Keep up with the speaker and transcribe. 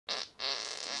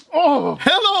Oh!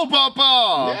 Hello,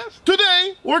 Papa! Yes?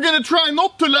 Today, we're gonna try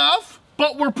not to laugh,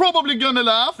 but we're probably gonna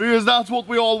laugh, because that's what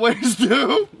we always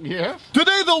do. Yes?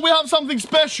 Today, though, we have something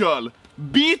special.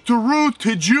 Beetroot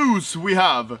juice we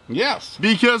have. Yes.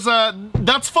 Because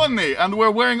that's funny, and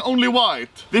we're wearing only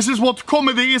white. This is what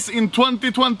comedy is in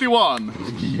 2021.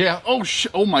 Yeah. Oh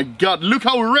my god, look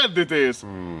how red it is.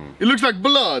 It looks like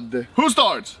blood. Who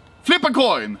starts? Flip a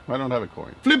coin. I don't have a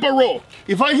coin. Flip a rock.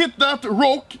 If I hit that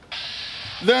rock,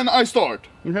 then I start.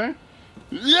 Okay.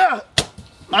 Yeah!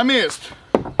 I missed.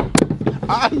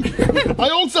 I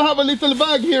also have a little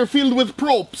bag here filled with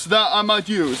props that I might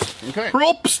use. Okay.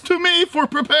 Props to me for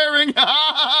preparing.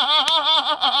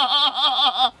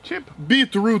 Chip.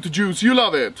 Beetroot juice, you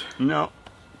love it. No.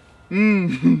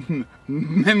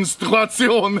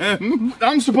 Menstruationen.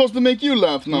 I'm supposed to make you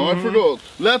laugh now, I forgot.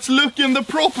 Let's look in the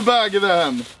prop bag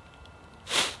then.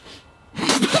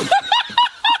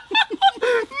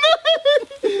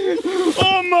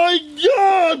 Oh my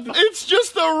god! It's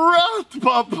just a rat,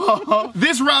 Papa!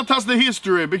 This rat has the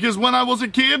history, because when I was a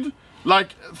kid,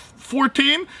 like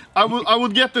 14, I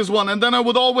would get this one, and then I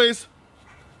would always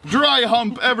dry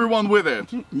hump everyone with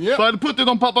it. Yep. So I'd put it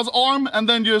on Papa's arm, and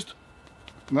then just...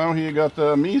 Now he got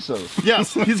measles.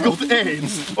 Yes, he's got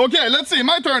AIDS. Okay, let's see,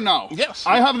 my turn now. Yes.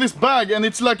 I have this bag, and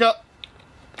it's like a...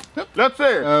 Let's see.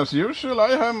 As usual, I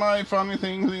have my funny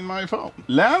things in my phone.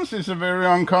 Lance is a very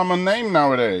uncommon name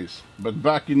nowadays, but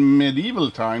back in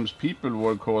medieval times, people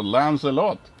were called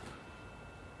Lancelot.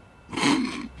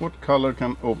 What color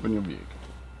can open your vehicle?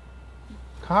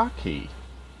 Khaki.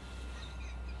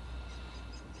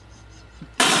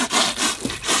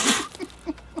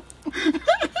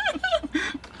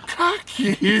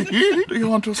 Kaki. Do you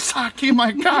want to sake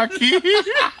my kaki?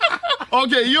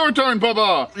 Okay, your turn,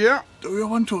 Papa. Yeah. Do you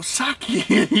want to sake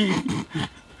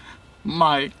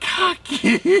my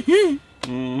kaki?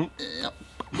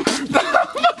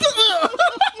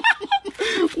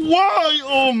 Why?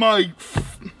 Oh my...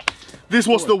 This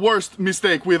was the worst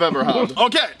mistake we've ever had.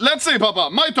 Okay, let's see, Papa.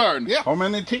 My turn. Yeah. How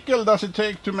many tickle does it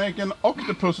take to make an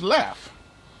octopus laugh?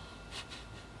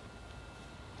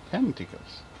 10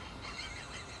 tickles.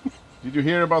 Did you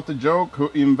hear about the joke who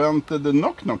invented the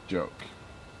knock-knock joke?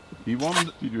 He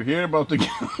won. Did you hear about the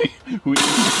guy who...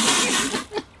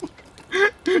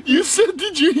 You said,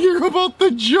 did you hear about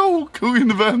the joke who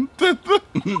invented?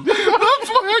 That's why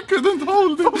I couldn't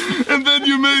hold it. And then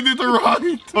you made it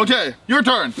right. Okay, your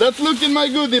turn. Let's look in my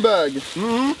goodie bag.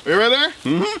 Are you ready?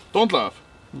 Don't laugh.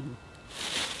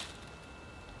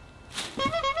 I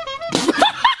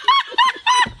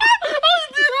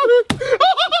knew it.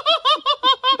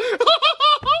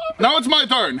 Now it's my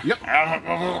turn. Yep.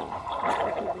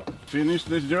 Finish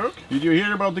this joke. Did you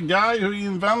hear about the guy who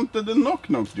invented the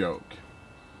knock-knock joke?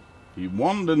 He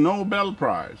won the Nobel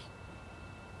Prize.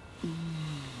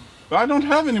 But I don't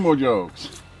have any more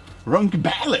jokes. Runk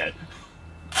ballet.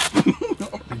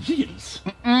 Gills.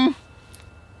 Are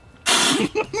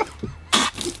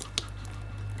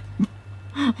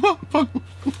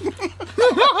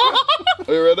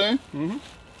you ready?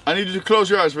 I need you to close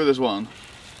your eyes for this one.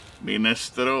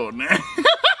 Minestrone.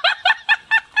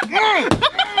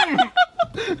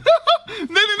 Nej,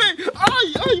 nej, nej!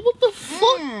 Aj, aj, what the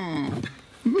fuck?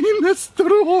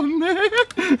 Minestrone!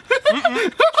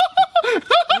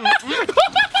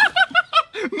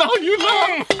 Now you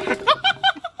laugh!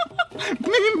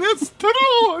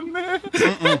 Minestrone!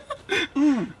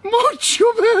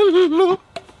 Mozzarella!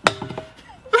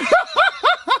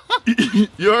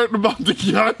 You heard about the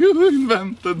guy who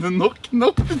invented the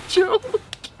knock-knock joke?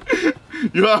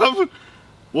 You have?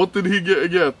 What did he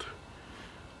get? Do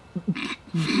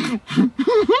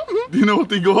you know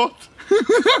what he got?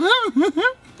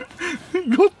 He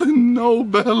got the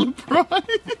Nobel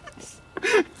Prize.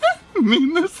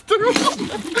 Minestrone.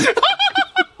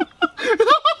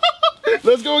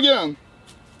 Let's go again.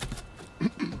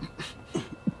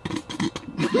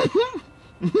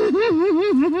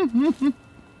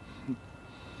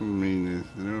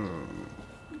 Minestrone.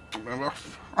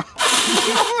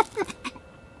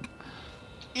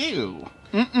 Ew.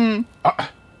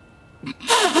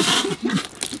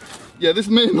 Yeah, this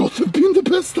may not have been the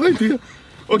best idea.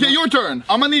 Okay, your turn.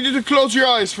 I'm gonna need you to close your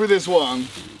eyes for this one.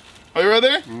 Are you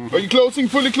ready? Are you closing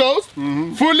fully closed?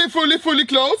 Fully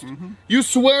closed? You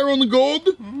swear on God?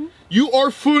 You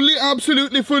are fully,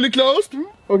 absolutely fully closed?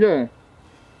 Okay.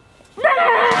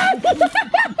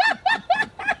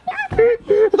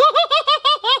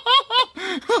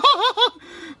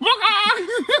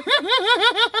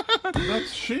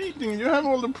 That's cheating. You have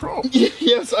all the props.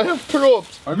 Yes, I have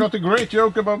props. I got a great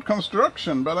joke about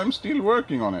construction, but I'm still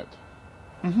working on it.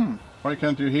 Why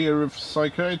can't you hear a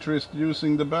psychiatrist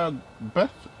using the bad bath?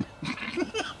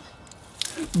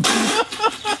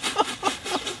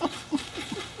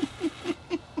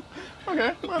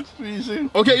 Okay, that's easy.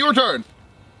 Okay, your turn.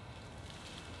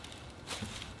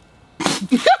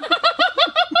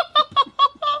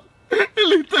 En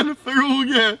liten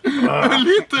fråga. En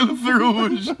liten fråga.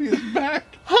 He's back.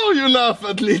 How you laugh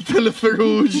at little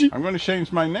Farouche? I'm going to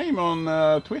change my name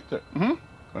on Twitter.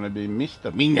 Going to be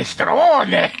Mr.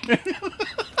 Minestrone.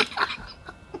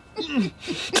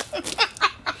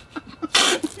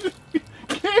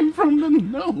 Came from the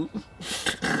nose.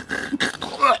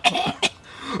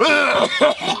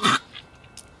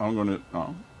 I'm going to...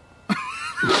 Oh.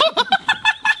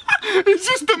 It's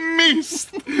just a mist.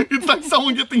 It's like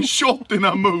someone getting shot in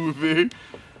a movie.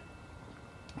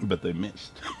 But they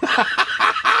missed.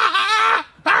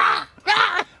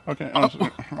 Okay, I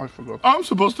forgot. I'm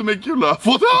supposed to make you laugh.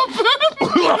 What happened?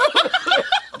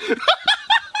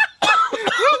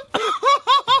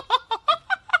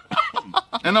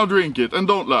 And now drink it and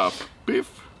don't laugh. Biff.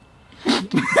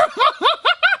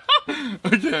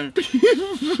 Okay.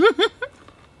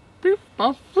 Biff,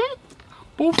 puff,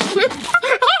 puff.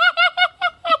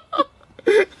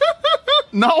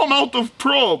 Now I'm out of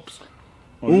props.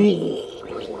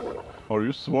 Are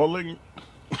you swallowing?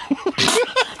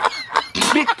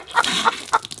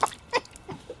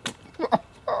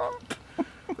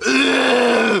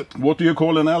 What do you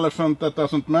call an elephant that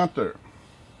doesn't matter?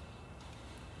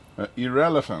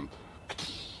 Irrelevant.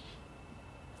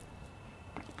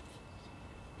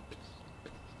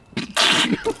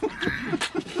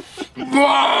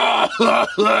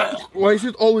 Why is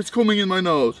it always coming in my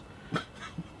nose?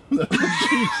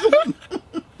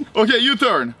 Okay, you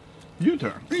turn. You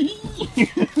turn.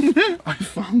 I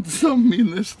found some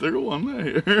minestrone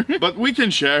here. But we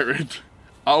can share it.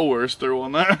 Our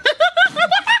strone. No,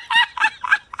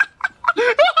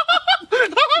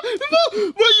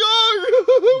 vad gör du?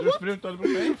 Du sprutade på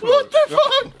mig förut. What the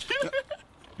fuck?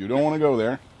 You don't want to go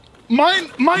there.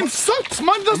 Mine sucks.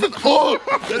 Mine doesn't. Oh,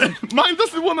 mine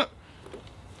doesn't wanna.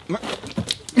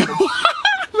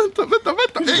 Vänta.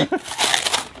 Hey.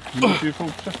 Du måste ju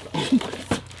fortsätta.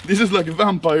 This is like a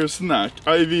vampire snack,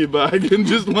 IV bag, and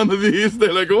just one of these.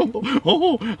 They're like,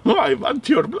 oh, I want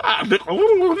your blood.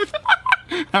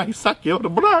 I suck your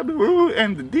blood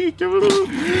and the dick.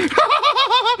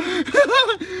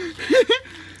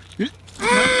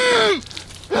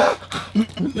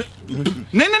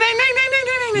 Nej.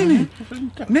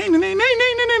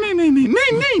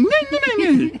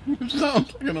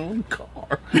 Sounds like an old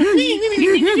car.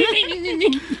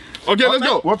 Okay, let's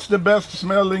go. What's the best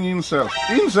smelling insect?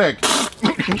 Insect!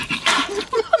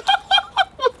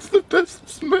 What's the best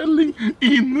smelling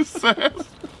insect?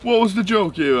 What was the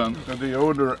joke, Ivan? The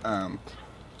odor ant.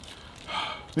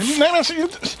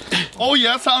 Oh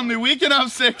yes, honey, we can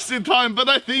have sexy time, but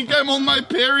I think I'm on my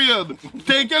period.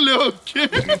 Take a look.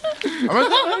 Take a look.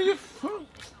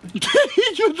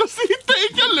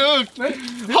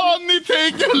 Honey,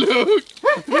 take a look.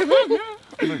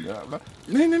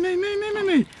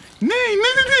 Nej.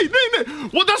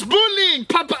 What does bullying?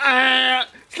 Pappa,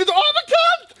 sluta av med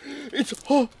kant! It's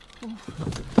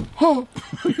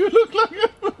You look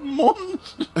like a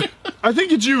monster. I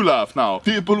think it's you laugh now.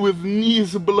 People with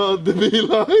knees blood be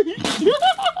like.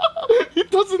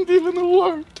 It doesn't even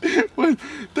work. Wait,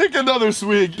 take another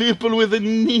swig. People with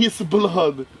knees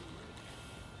blood.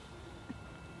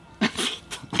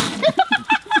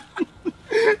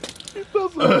 It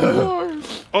doesn't work.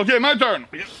 Okay, my turn.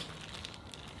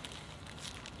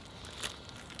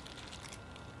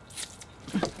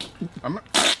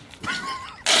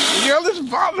 You're this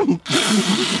bottom.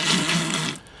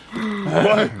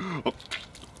 Why?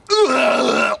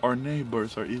 Our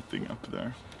neighbors are eating up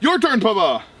there. Your turn,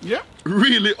 Papa. Yeah.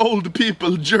 Really old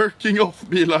people jerking off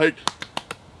be like.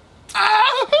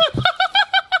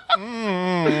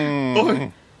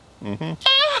 Oj.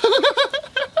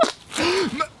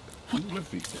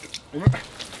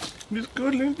 Det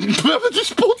skulle... Behöver du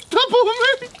spotta på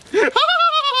mig? Men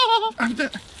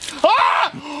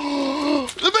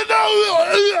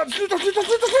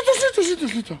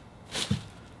Sluta.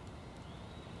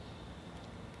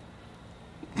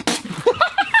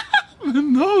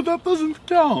 No, that doesn't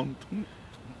count.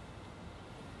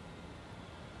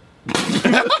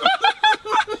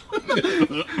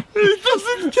 It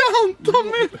doesn't count,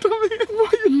 Tommy.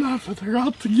 Why you laugh at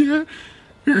Ratge?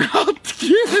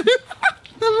 Ratge!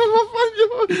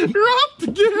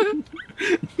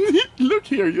 Look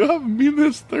here, you have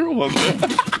minestrone.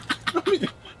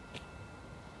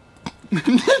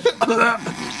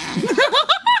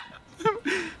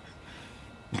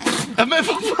 Men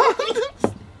vad fan?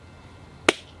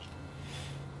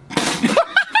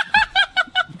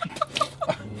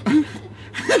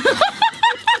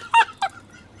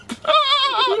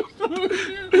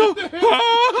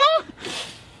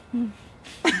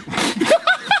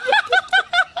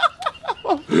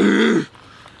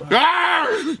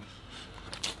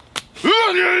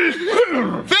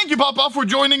 Thank you, Papa, for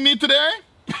joining me today.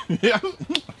 Yeah.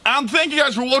 And thank you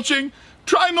guys for watching.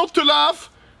 Try not to laugh.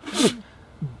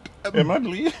 Am I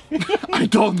bleeding? I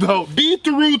don't know. Beat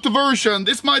the root version.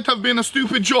 This might have been a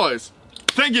stupid choice.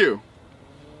 Thank you.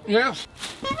 Yes.